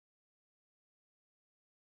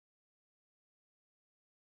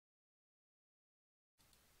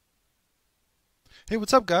Hey,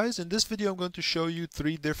 what's up guys? In this video I'm going to show you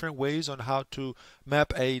three different ways on how to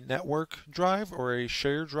map a network drive or a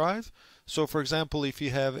shared drive. So for example, if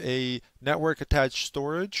you have a network attached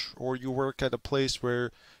storage or you work at a place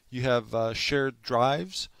where you have shared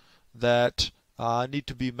drives that need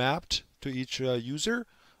to be mapped to each user,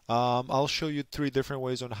 I'll show you three different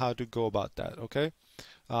ways on how to go about that, okay?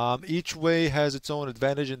 Each way has its own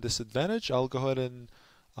advantage and disadvantage. I'll go ahead and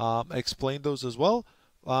explain those as well.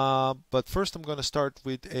 But first I'm going to start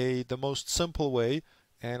with the most simple way,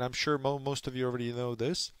 and I'm sure most of you already know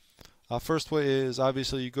this. First way is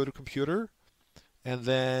obviously you go to computer and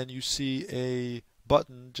then you see a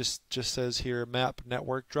button just says here map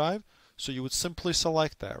network drive. So you would simply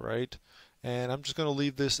select that, right? And I'm just going to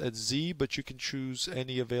leave this at Z, but you can choose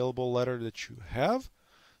any available letter that you have.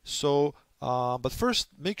 So, but first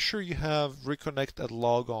make sure you have reconnect at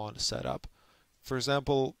logon set up. For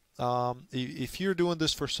example, if you're doing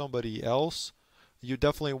this for somebody else, you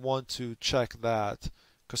definitely want to check that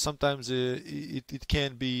because sometimes it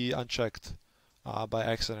can be unchecked by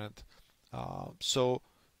accident. So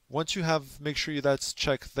once you have, make sure that's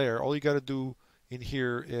checked there. All you got to do in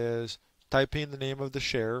here is type in the name of the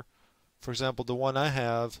share. For example, the one I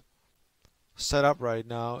have set up right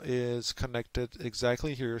now is connected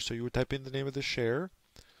exactly here. So you would type in the name of the share,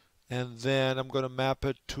 and then I'm going to map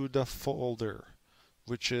it to the folder,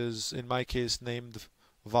 which is in my case named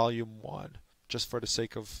volume 1, just for the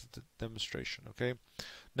sake of the demonstration. Okay,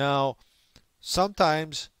 now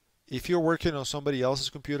sometimes if you're working on somebody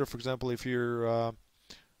else's computer, for example if you're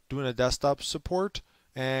doing a desktop support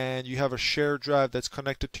and you have a shared drive that's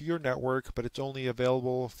connected to your network but it's only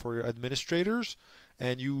available for your administrators,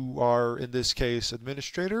 and you are in this case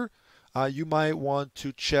administrator, you might want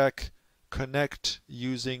to check connect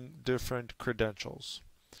using different credentials.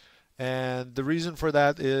 And the reason for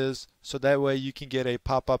that is so that way you can get a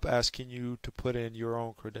pop-up asking you to put in your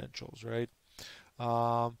own credentials, right?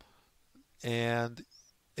 Um, and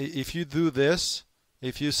if you do this,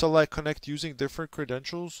 if you select connect using different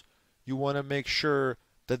credentials, you want to make sure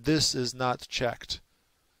that this is not checked,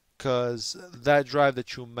 because that drive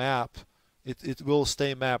that you map, it will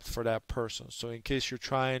stay mapped for that person. So in case you're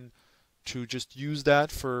trying to just use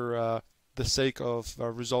that for the sake of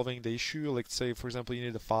resolving the issue, like say for example you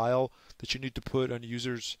need a file that you need to put on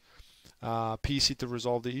user's PC to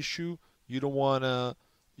resolve the issue, you don't want to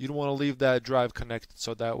leave that drive connected,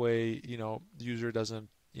 so that way the user doesn't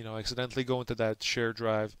accidentally go into that shared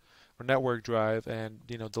drive or network drive and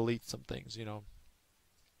delete some things,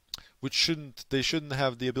 which they shouldn't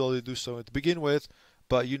have the ability to do so to begin with,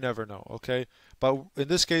 but you never know, okay? But in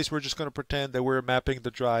this case we're just going to pretend that we're mapping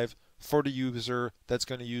the drive for the user that's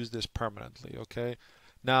going to use this permanently, okay?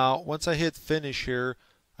 Now once I hit finish here,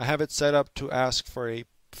 I have it set up to ask for a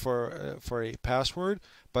password.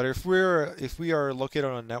 But if we are located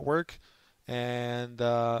on a network, and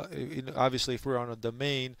obviously if we're on a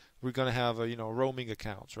domain, we're going to have roaming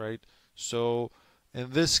accounts, right? So in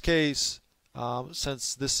this case,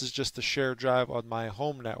 since this is just a shared drive on my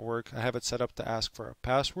home network, I have it set up to ask for a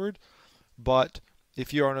password. But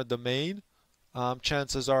if you're on a domain,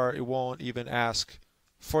 chances are it won't even ask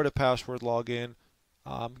for the password login,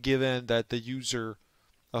 given that the user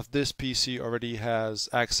of this PC already has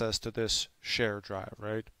access to this shared drive,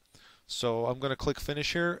 right? So I'm going to click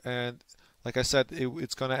finish here, and like I said,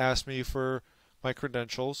 it's going to ask me for my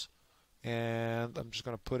credentials, and I'm just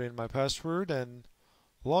going to put in my password and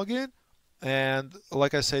log in. And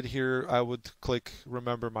like I said here, I would click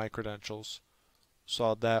remember my credentials,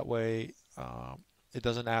 so that way it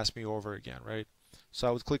doesn't ask me over again, right? So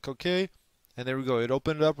I would click OK, and there we go. It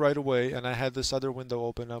opened it up right away, and I had this other window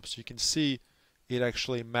open up so you can see it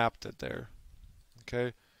actually mapped it there.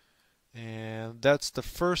 Okay, and that's the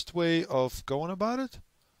first way of going about it.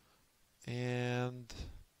 And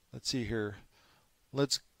let's see here.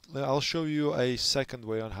 I'll show you a second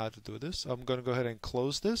way on how to do this. I'm going to go ahead and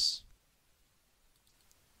close this.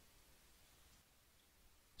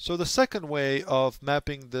 So the second way of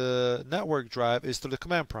mapping the network drive is through the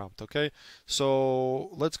command prompt, okay? So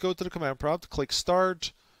let's go to the command prompt, click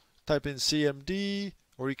start, type in CMD,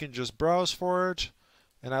 or you can just browse for it.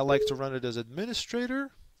 And I like to run it as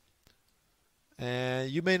administrator. And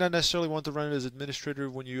you may not necessarily want to run it as administrator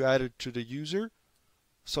when you add it to the user.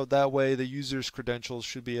 So that way the user's credentials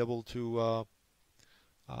should be able to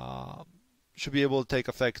take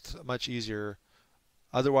effect much easier.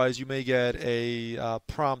 Otherwise, you may get a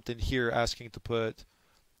prompt in here asking to put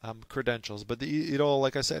credentials. But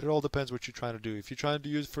like I said, it all depends what you're trying to do. If you're trying to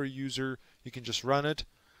use it for a user, you can just run it.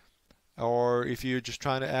 Or if you're just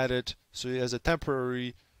trying to add it so as a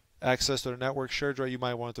temporary access to the network shared drive, you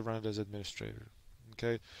might want to run it as administrator.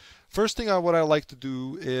 Okay. First thing what I like to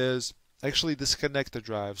do is actually disconnect the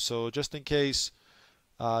drive. So just in case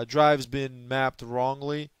drive's been mapped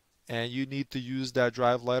wrongly and you need to use that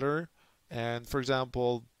drive letter, and for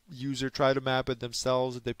example user try to map it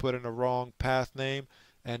themselves, they put in a wrong path name,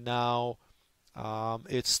 and now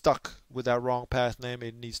it's stuck with that wrong path name,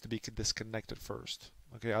 it needs to be disconnected first.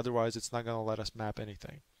 Okay, otherwise it's not going to let us map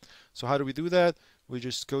anything. So how do we do that? We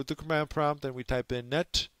just go to command prompt and we type in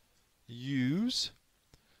net use,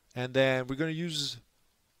 and then we're going to use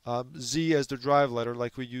Z as the drive letter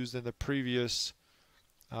like we used in the previous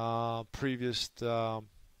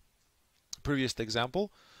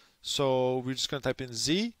example. So we're just going to type in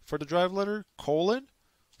Z for the drive letter, colon,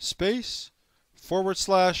 space, /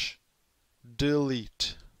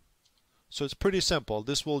 delete. So it's pretty simple.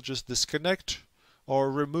 This will just disconnect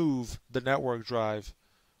or remove the network drive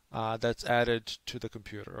that's added to the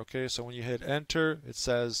computer. Okay, so when you hit enter, it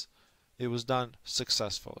says it was done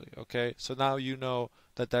successfully. Okay, so now you know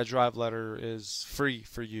that that drive letter is free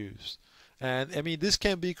for use. And I mean, this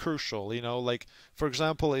can be crucial, you know, like for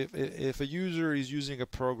example, if a user is using a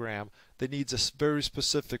program that needs a very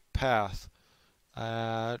specific path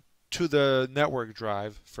to the network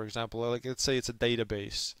drive, for example, like let's say it's a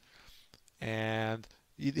database, and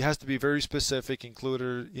it has to be very specific,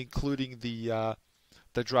 including the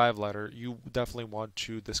drive letter. You definitely want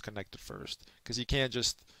to disconnect it first, because you can't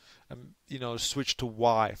just you know, switch to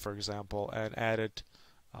Y, for example, and add it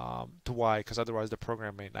to Y, because otherwise the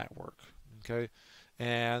program may not work. Okay,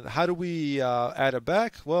 and how do we add it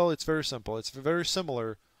back? Well, it's very simple. It's very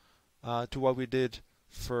similar to what we did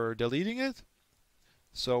for deleting it.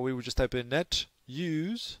 So we would just type in net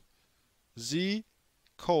use Z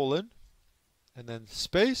colon and then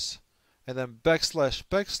space and then /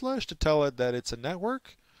 to tell it that it's a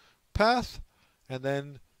network path, and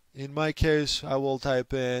then in my case I will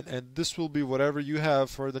type in, and this will be whatever you have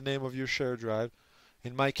for the name of your shared drive.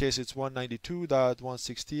 In my case it's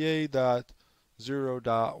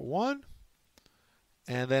 192.168.0.1,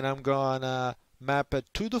 and then I'm gonna map it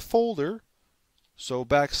to the folder. So /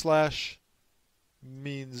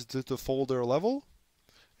 means the folder level,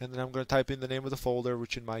 and then I'm going to type in the name of the folder,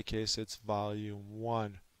 which in my case it's volume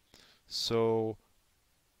 1. So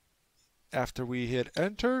after we hit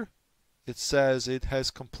enter, it says it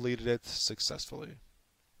has completed it successfully.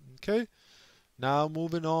 Okay, now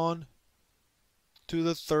moving on to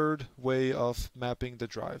the third way of mapping the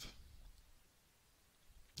drive.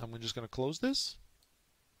 I'm just going to close this.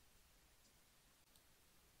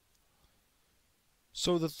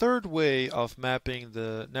 So the third way of mapping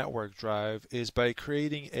the network drive is by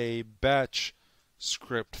creating a batch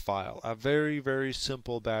script file, a very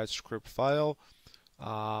simple batch script file,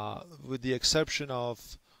 with the exception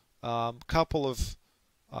of couple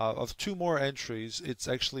of two more entries. It's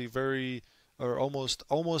actually very or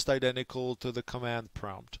almost identical to the command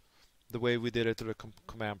prompt, the way we did it to the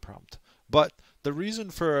command prompt. But the reason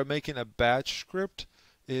for making a batch script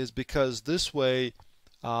is because this way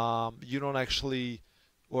you don't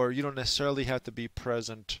necessarily have to be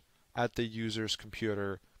present at the user's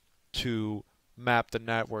computer to map the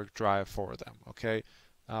network drive for them. Okay,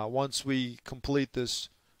 once we make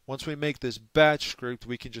this batch script,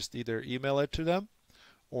 we can just either email it to them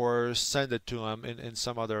or send it to them in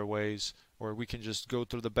some other ways, or we can just go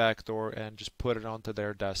through the back door and just put it onto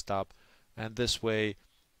their desktop, and this way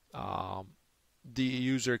the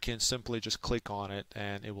user can simply just click on it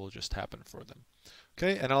and it will just happen for them.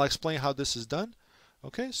 Okay, and I'll explain how this is done.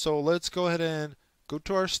 Okay, so let's go ahead and go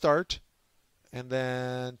to our start and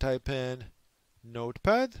then type in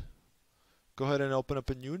Notepad. Go ahead and open up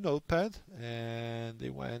a new Notepad, and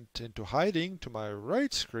it went into hiding to my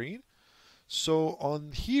right screen. So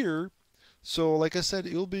on here, so like I said,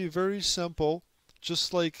 it'll be very simple,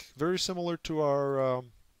 just like very similar to our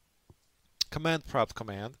command prompt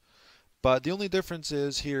command, but the only difference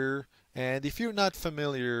is here, and if you're not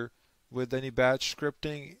familiar with any batch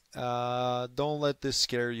scripting, don't let this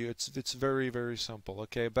scare you. It's very simple.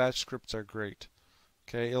 Okay, batch scripts are great.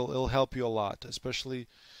 Okay, it'll help you a lot, especially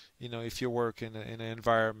if you work in an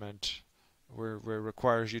environment where it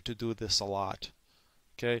requires you to do this a lot.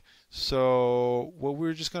 Okay, so what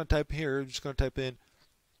we're just going to type here, we're just going to type in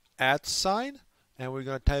 @ and we're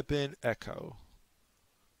going to type in echo,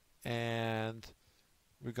 and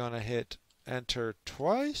we're going to hit enter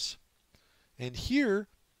twice, and here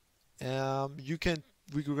we're going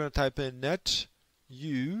to type in net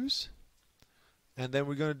use, and then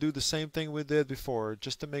we're going to do the same thing we did before,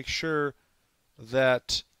 just to make sure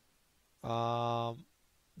that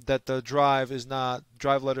that the drive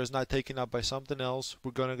letter is not taken up by something else. We're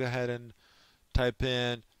going to go ahead and type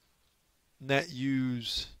in net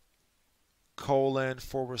use :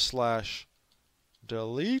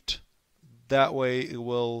 :/delete. That way it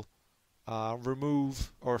will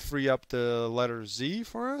remove or free up the letter Z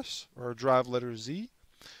for us, or drive letter Z.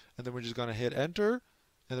 And then we're just going to hit enter,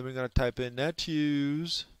 and then we're going to type in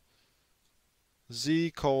netuse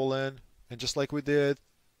Z:, and just like we did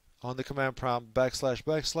on the command prompt,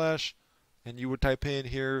 // and you would type in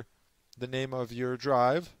here the name of your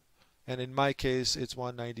drive, and in my case it's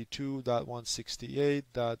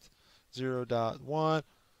 192.168.0.1,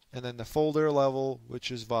 and then the folder level,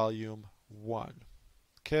 which is volume 1.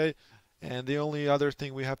 Okay, and the only other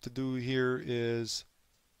thing we have to do here is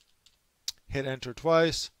hit enter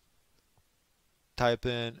twice, type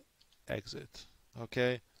in exit.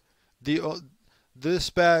 Okay, this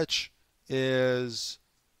batch is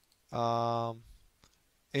an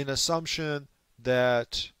assumption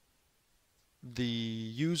that the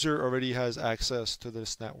user already has access to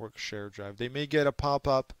this network shared drive. They may get a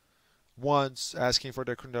pop-up once asking for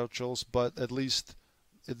their credentials, but at least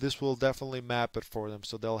this will definitely map it for them,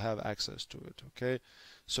 so they'll have access to it. Okay,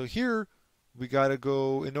 so here we got to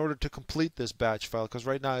go, in order to complete this batch file, because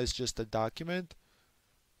right now it's just a document,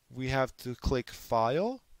 we have to click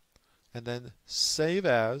File and then Save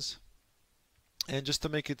As. And just to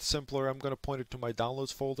make it simpler, I'm going to point it to my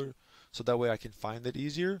Downloads folder, so that way I can find it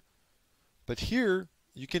easier. But here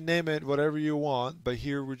you can name it whatever you want, but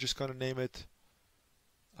here we're just going to name it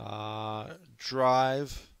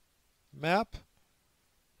Drive Map.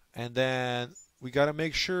 And then we got to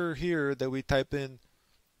make sure here that we type in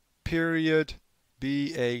period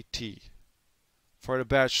BAT for the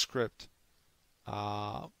batch script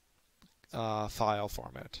file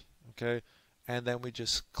format. Okay, and then we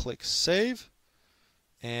just click Save,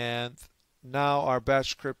 and now our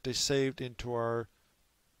batch script is saved into our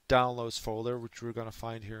Downloads folder, which we're going to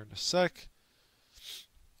find here in a sec.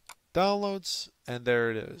 Downloads, and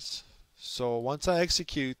there it is. So once I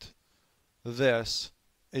execute this,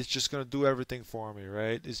 it's just going to do everything for me,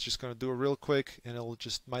 right? It's just going to do it real quick, and it'll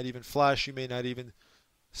just might even flash. You may not even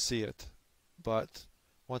see it, but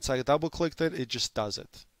once I double clicked it, it just does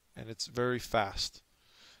it, and it's very fast.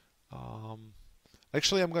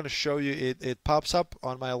 Actually, I'm going to show you it pops up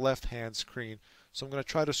on my left hand screen, so I'm going to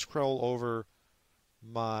try to scroll over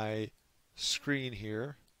my screen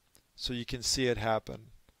here so you can see it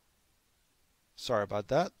happen. Sorry about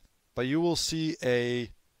that, but you will see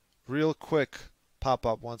a real quick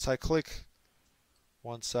pop-up once I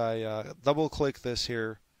double click this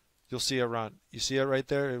here. You'll see it run. You see it right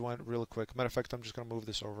there? It went real quick. Matter of fact, I'm just going to move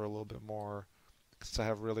this over a little bit more because I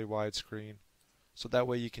have a really wide screen, so that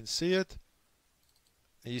way you can see it.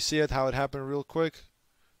 And you see it, how it happened real quick.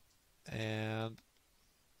 And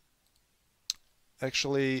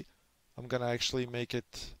actually, I'm going to actually make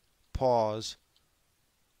it pause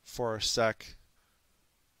for a sec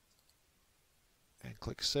and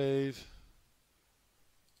click Save.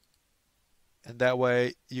 And that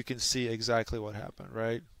way you can see exactly what happened,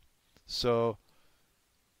 right? So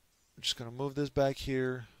I'm just going to move this back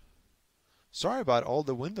here. Sorry about all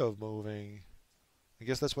the window moving. I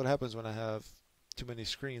guess that's what happens when I have too many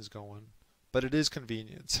screens going, but it is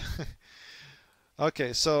convenient.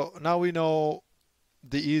 Okay, so now we know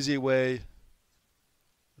the easy way,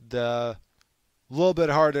 the little bit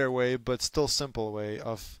harder way, but still simple way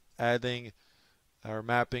of adding or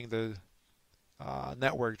mapping the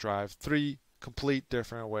network drive. 3 complete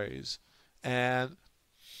different ways. And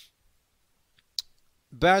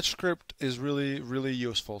batch script is really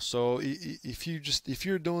useful. So if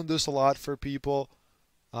you're doing this a lot for people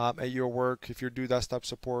at your work, if you do desktop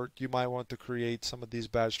support, you might want to create some of these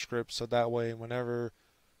batch scripts, so that way whenever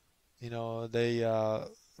they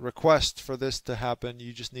request for this to happen,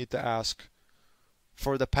 you just need to ask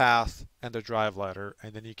for the path and the drive letter,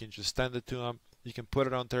 and then you can just send it to them. You can put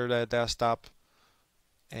it on their desktop,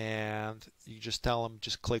 and you just tell them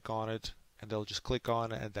just click on it, and they'll just click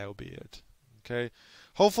on it, and that'll be it. Okay.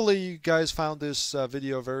 Hopefully you guys found this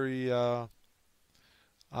video very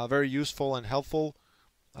useful and helpful.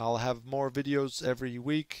 I'll have more videos every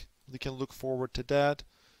week. You can look forward to that.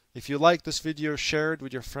 If you like this video, share it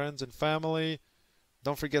with your friends and family.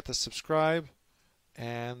 Don't forget to subscribe,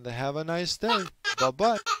 and have a nice day.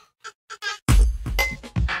 Bye-bye.